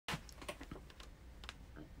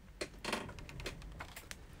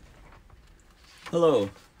Hello,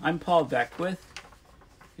 I'm Paul Beckwith.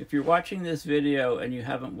 If you're watching this video and you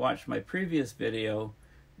haven't watched my previous video,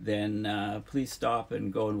 then please stop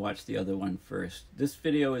and go and watch the other one first. This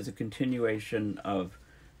video is a continuation of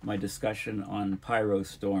my discussion on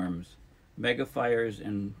PyroStorms, megafires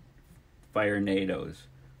and Firenados,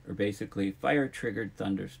 or basically fire-triggered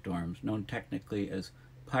thunderstorms, known technically as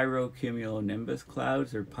Pyrocumulonimbus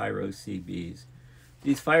Clouds or PyroCbs.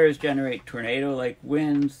 These fires generate tornado-like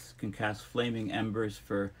winds, can cast flaming embers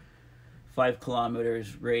for 5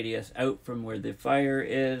 kilometers radius out from where the fire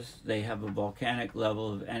is. They have a volcanic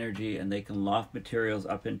level of energy, and they can loft materials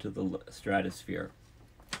up into the stratosphere,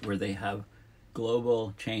 where they have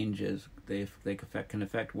global changes. They can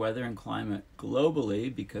affect weather and climate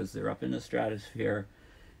globally because they're up in the stratosphere,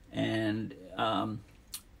 and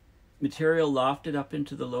material lofted up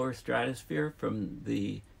into the lower stratosphere from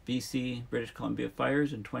the BC, British Columbia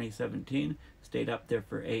fires in 2017, stayed up there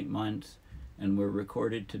for 8 months and were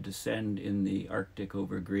recorded to descend in the Arctic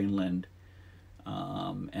over Greenland,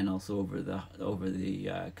 and also over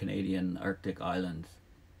the Canadian Arctic islands.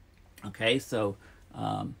 Okay, so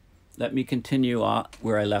let me continue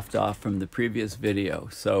where I left off from the previous video.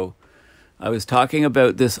 So I was talking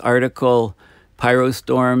about this article,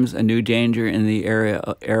 PyroStorms, a new danger in the era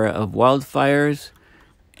of wildfires.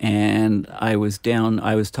 And I was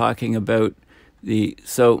talking about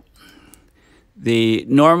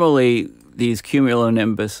normally these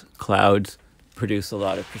cumulonimbus clouds produce a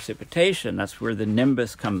lot of precipitation. That's where the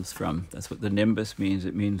nimbus comes from. That's what the nimbus means.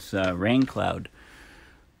 It means rain cloud.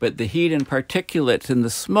 But the heat and particulates in the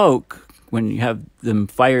smoke, when you have them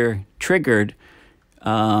fire triggered,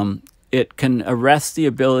 it can arrest the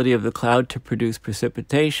ability of the cloud to produce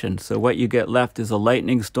precipitation. So what you get left is a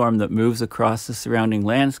lightning storm that moves across the surrounding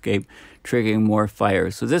landscape, triggering more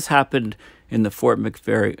fires. So this happened in the Fort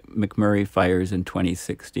McMurray fires in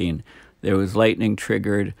 2016. There was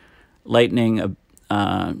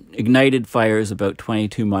lightning-ignited fires about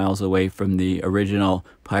 22 miles away from the original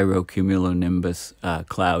Pyrocumulonimbus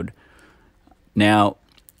cloud. Now,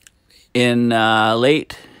 in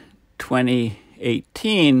late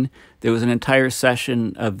 2018, there was an entire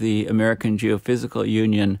session of the American Geophysical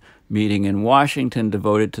Union meeting in Washington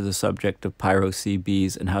devoted to the subject of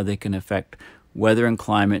pyroCbs and how they can affect weather and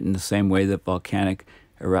climate in the same way that volcanic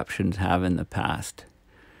eruptions have in the past.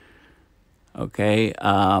 Okay,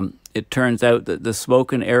 it turns out that the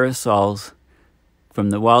smoke and aerosols from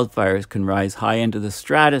the wildfires can rise high into the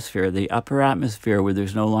stratosphere, the upper atmosphere, where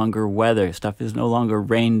there's no longer weather. Stuff is no longer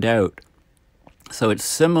rained out. So it's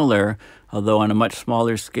similar, although on a much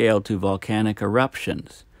smaller scale, to volcanic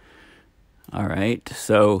eruptions. All right,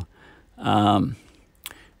 so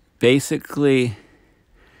basically,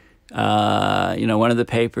 one of the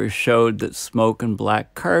papers showed that smoke and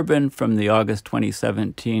black carbon from the August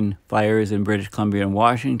 2017 fires in British Columbia and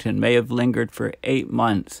Washington may have lingered for 8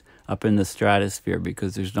 months up in the stratosphere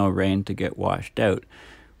because there's no rain to get washed out.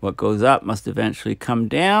 What goes up must eventually come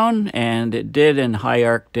down, and it did in high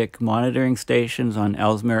Arctic monitoring stations on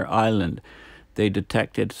Ellesmere Island. They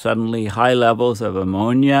detected suddenly high levels of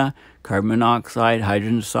ammonia, carbon monoxide,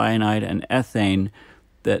 hydrogen cyanide, and ethane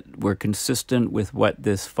that were consistent with what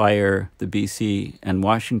this fire, the BC and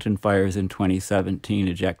Washington fires in 2017,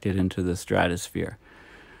 ejected into the stratosphere.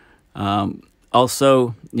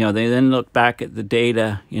 Also, they then look back at the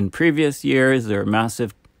data in previous years. There were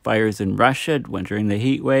massive fires in Russia during the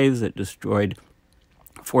heat waves that destroyed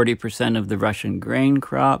 40% of the Russian grain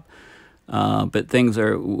crop, but things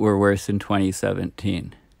were worse in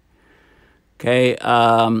 2017. Okay,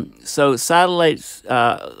 so satellites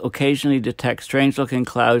occasionally detect strange-looking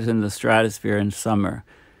clouds in the stratosphere in summer.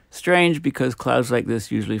 Strange because clouds like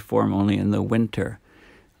this usually form only in the winter.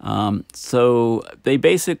 So they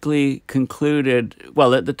basically concluded,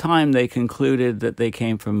 well, at the time they concluded that they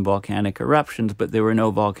came from volcanic eruptions, but there were no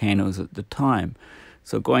volcanoes at the time.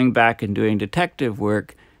 So going back and doing detective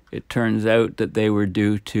work, it turns out that they were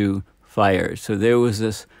due to fires. So there was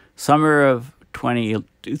this summer of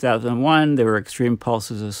 2001, there were extreme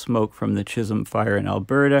pulses of smoke from the Chisholm fire in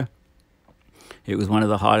Alberta. It was one of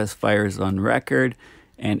the hottest fires on record,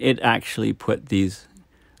 and it actually put these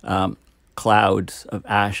clouds of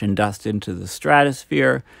ash and dust into the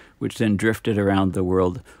stratosphere, which then drifted around the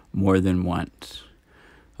world more than once.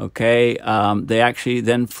 Okay, they actually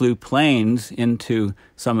then flew planes into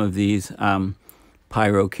some of these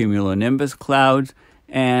pyrocumulonimbus clouds,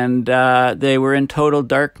 and they were in total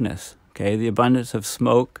darkness. Okay, the abundance of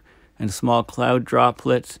smoke and small cloud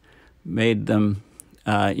droplets made them,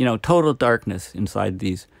 total darkness inside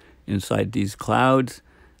these clouds.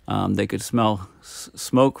 They could smell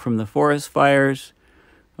smoke from the forest fires.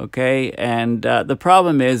 Okay, and the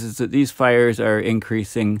problem is that these fires are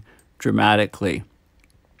increasing dramatically.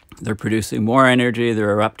 They're producing more energy. They're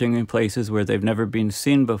erupting in places where they've never been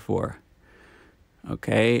seen before.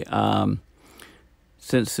 Okay,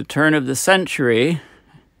 since the turn of the century,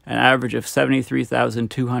 an average of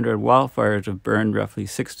 73,200 wildfires have burned roughly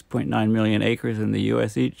 6.9 million acres in the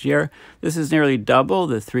U.S. each year. This is nearly double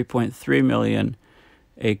the 3.3 million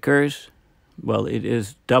acres. Well, it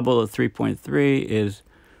is double the 3.3 is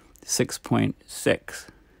 6.6.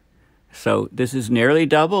 So this is nearly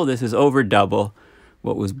double. This is over double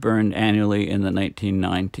what was burned annually in the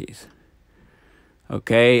 1990s.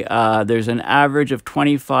 Okay, there's an average of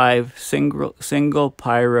 25 single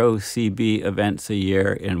PyroCb events a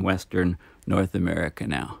year in Western North America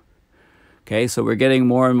now. Okay, so we're getting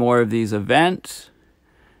more and more of these events.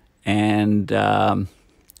 And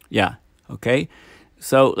yeah, okay.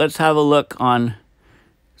 So let's have a look on,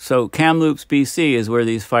 so Kamloops, BC is where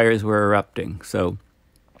these fires were erupting. So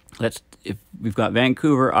if we've got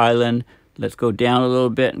Vancouver Island, let's go down a little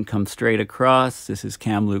bit and come straight across. This is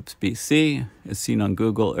Kamloops, BC, as seen on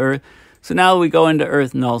Google Earth. So now we go into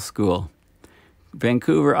Earth Null School.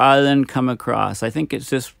 Vancouver Island, come across. I think it's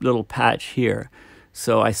this little patch here.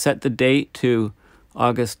 So I set the date to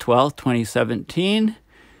August 12th, 2017.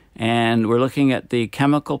 And we're looking at the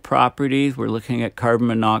chemical properties. We're looking at carbon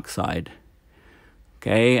monoxide.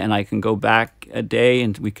 Okay, and I can go back a day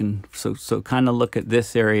and we can so kind of look at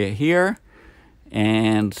this area here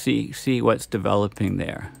and see what's developing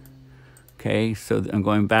there. Okay, so I'm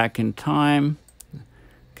going back in time.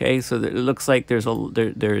 Okay, so it looks like there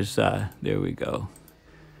we go.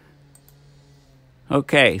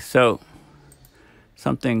 Okay, so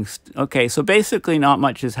okay, so basically not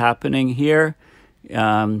much is happening here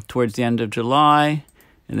towards the end of July,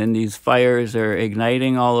 and then these fires are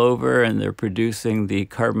igniting all over and they're producing the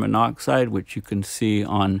carbon monoxide, which you can see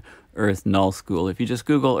on Earth Null School. If you just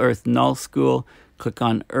Google Earth Null School, click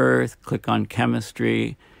on Earth, click on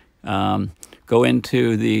chemistry, go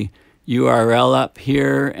into the URL up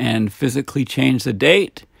here and physically change the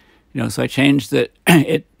date. You know, so I changed it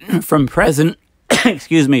from present,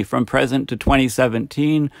 excuse me, from present to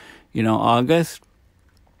 2017, you know, August,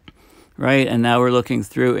 right? And now we're looking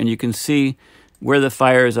through and you can see where the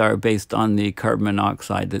fires are based on the carbon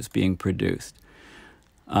monoxide that's being produced.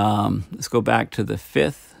 Let's go back to the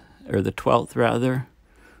 5th, or the 12th rather,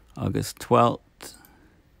 August 12th.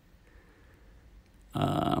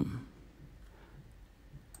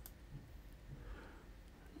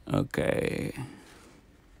 Okay.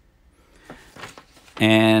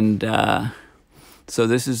 And so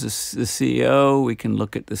this is the CO. We can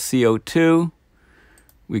look at the CO2.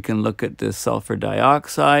 We can look at the sulfur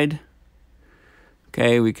dioxide.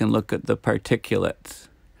 Okay, we can look at the particulates.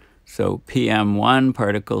 So PM1,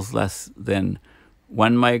 particles less than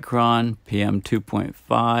 1 micron, PM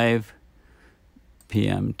 2.5,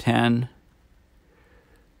 PM 10.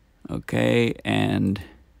 Okay, and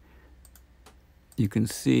you can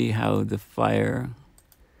see how the fire,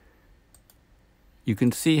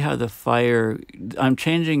 I'm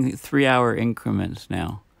changing 3-hour increments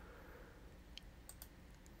now.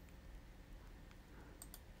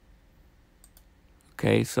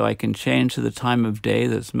 Okay, so I can change to the time of day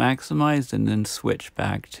that's maximized and then switch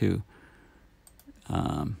back to,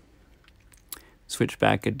 switch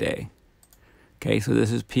back a day. Okay, so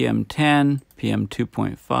this is PM 10, PM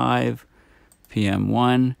 2.5, PM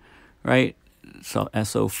 1, right? So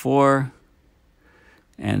SO4,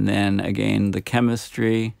 and then again the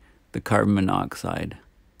chemistry, the carbon monoxide.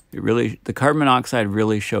 The carbon monoxide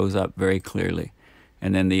really shows up very clearly,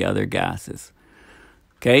 and then the other gases.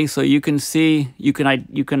 Okay, so you can see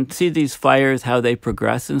these fires, how they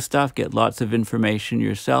progress and stuff. Get lots of information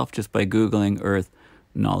yourself just by Googling Earth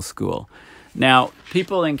Null School. Now,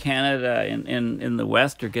 people in Canada, in the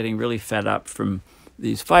West, are getting really fed up from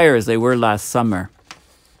these fires. They were last summer.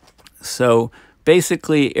 So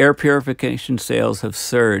basically, air purification sales have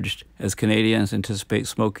surged as Canadians anticipate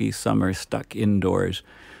smoky summer stuck indoors.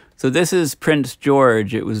 So this is Prince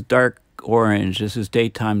George. It was dark orange. This is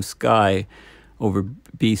daytime sky over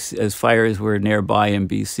BC, as fires were nearby in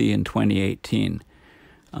BC in 2018.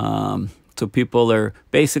 So people are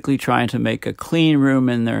basically trying to make a clean room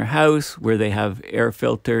in their house where they have air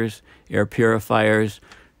filters, air purifiers.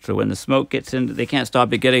 So when the smoke gets in, they can't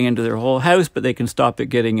stop it getting into their whole house, but they can stop it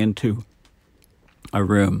getting into a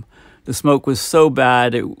room. The smoke was so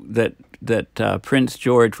bad that Prince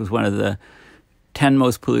George was one of the 10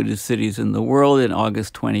 most polluted cities in the world in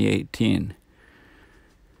August 2018.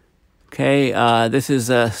 Okay, this is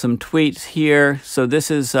some tweets here. So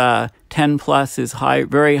this is 10 plus is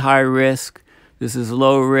very high risk. This is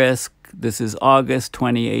low risk. This is August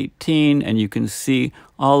 2018, and you can see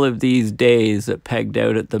all of these days that pegged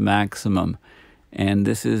out at the maximum. And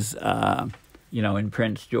this is, you know, in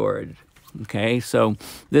Prince George. Okay, so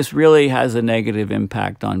this really has a negative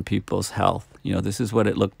impact on people's health. You know, this is what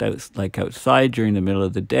it looked like outside during the middle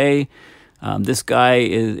of the day. This guy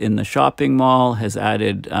is in the shopping mall, has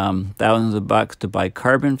added thousands of bucks to buy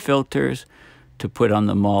carbon filters to put on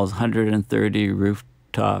the mall's 130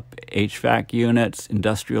 rooftop HVAC units,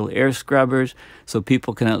 industrial air scrubbers, so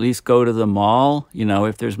people can at least go to the mall. You know,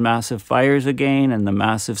 if there's massive fires again and the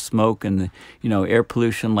massive smoke and the, you know, air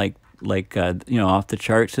pollution like you know, off the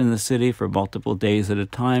charts in the city for multiple days at a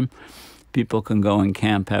time, people can go and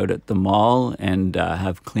camp out at the mall and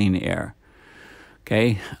have clean air.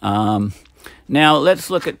 Okay. Now let's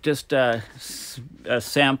look at just a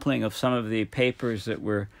sampling of some of the papers that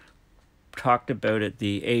were talked about at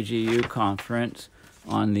the AGU conference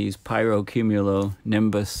on these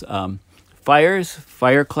Pyrocumulonimbus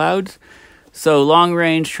fire clouds. So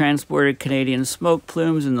long-range transported Canadian smoke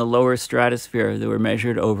plumes in the lower stratosphere that were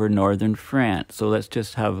measured over northern France. So let's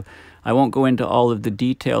just have, I won't go into all of the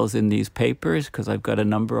details in these papers because I've got a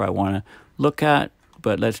number I want to look at,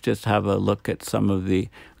 but let's just have a look at some of the,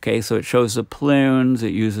 okay, so it shows the plumes,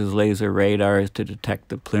 it uses laser radars to detect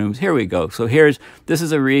the plumes. Here we go. So this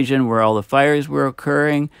is a region where all the fires were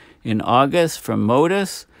occurring in August from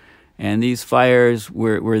Modus. And these fires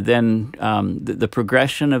were then, the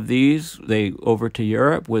progression of these, over to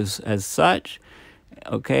Europe was as such,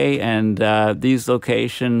 okay? And these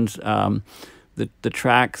locations, the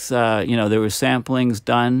tracks, you know, there were samplings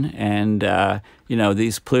done, and, you know,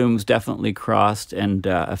 these plumes definitely crossed and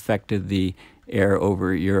affected the air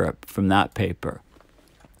over Europe from that paper.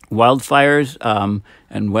 Wildfires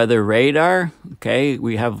and weather radar, okay?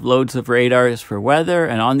 We have loads of radars for weather,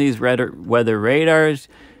 and on these weather radars,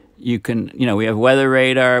 you know, we have weather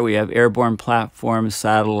radar, we have airborne platforms,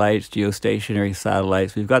 satellites, geostationary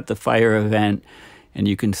satellites. We've got the fire event, and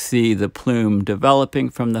you can see the plume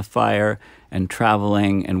developing from the fire and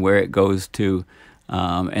traveling and where it goes to,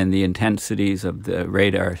 and the intensities of the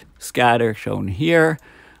radar scatter shown here.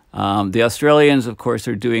 The Australians, of course,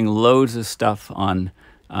 are doing loads of stuff on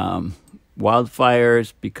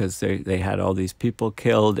wildfires because they had all these people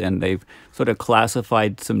killed, and they've sort of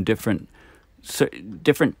classified some different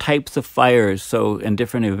types of fires, and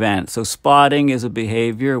different events. So spotting is a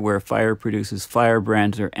behavior where fire produces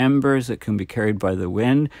firebrands or embers that can be carried by the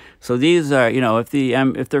wind. So these are, you know,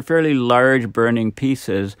 if they're fairly large burning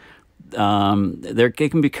pieces, they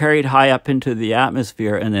can be carried high up into the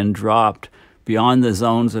atmosphere and then dropped beyond the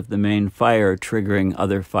zones of the main fire, triggering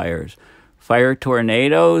other fires. Fire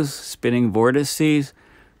tornadoes, spinning vortices,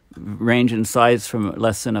 range in size from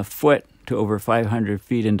less than a foot to over 500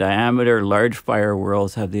 feet in diameter. Large fire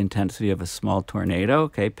whirls have the intensity of a small tornado.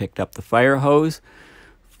 Okay, picked up the fire hose.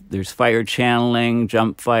 There's fire channeling,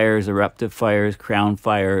 jump fires, eruptive fires, crown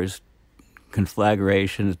fires,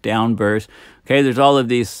 conflagrations, downbursts. Okay, there's all of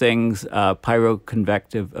these things,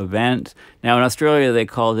 pyroconvective events. Now in Australia they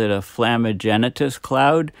called it a flammagenitus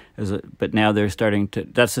cloud, but now they're starting to,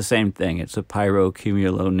 that's the same thing. It's a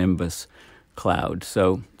pyrocumulonimbus cloud.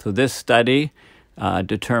 So this study,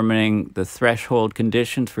 determining the threshold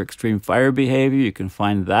conditions for extreme fire behavior, you can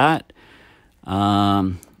find that.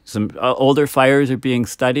 Some older fires are being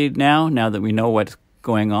studied now that we know what's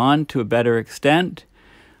going on to a better extent.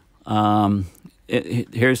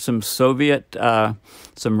 Here's some Soviet,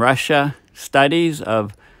 some Russia studies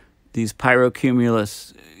of these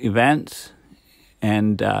pyrocumulus events.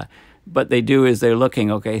 And what they do is they're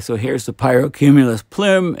looking, okay, so here's the pyrocumulus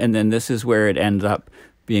plume, and then this is where it ends up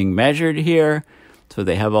being measured here. So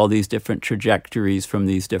they have all these different trajectories from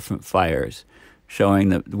these different fires,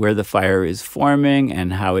 showing where the fire is forming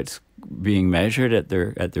and how it's being measured at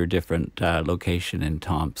their different location in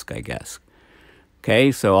Tomsk, I guess.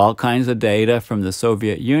 Okay, so all kinds of data from the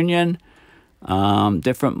Soviet Union,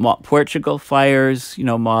 different Portugal fires, you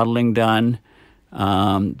know, modeling done,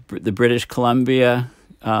 the British Columbia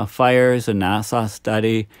fires, a NASA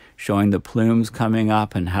study showing the plumes coming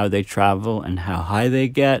up and how they travel and how high they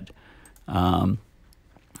get.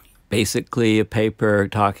 Basically a paper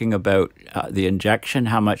talking about the injection,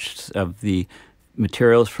 how much of the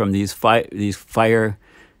materials from these fire-triggered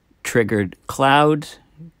clouds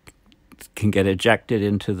can get ejected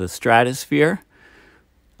into the stratosphere.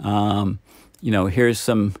 You know, here's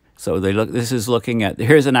some, so this is looking at,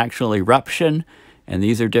 here's an actual eruption, and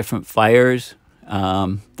these are different fires.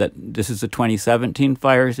 This is the 2017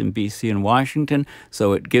 fires in BC and Washington,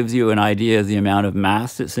 so it gives you an idea of the amount of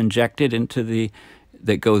mass that's injected into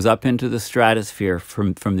that goes up into the stratosphere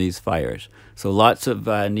from these fires. So lots of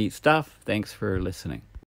neat stuff. Thanks for listening.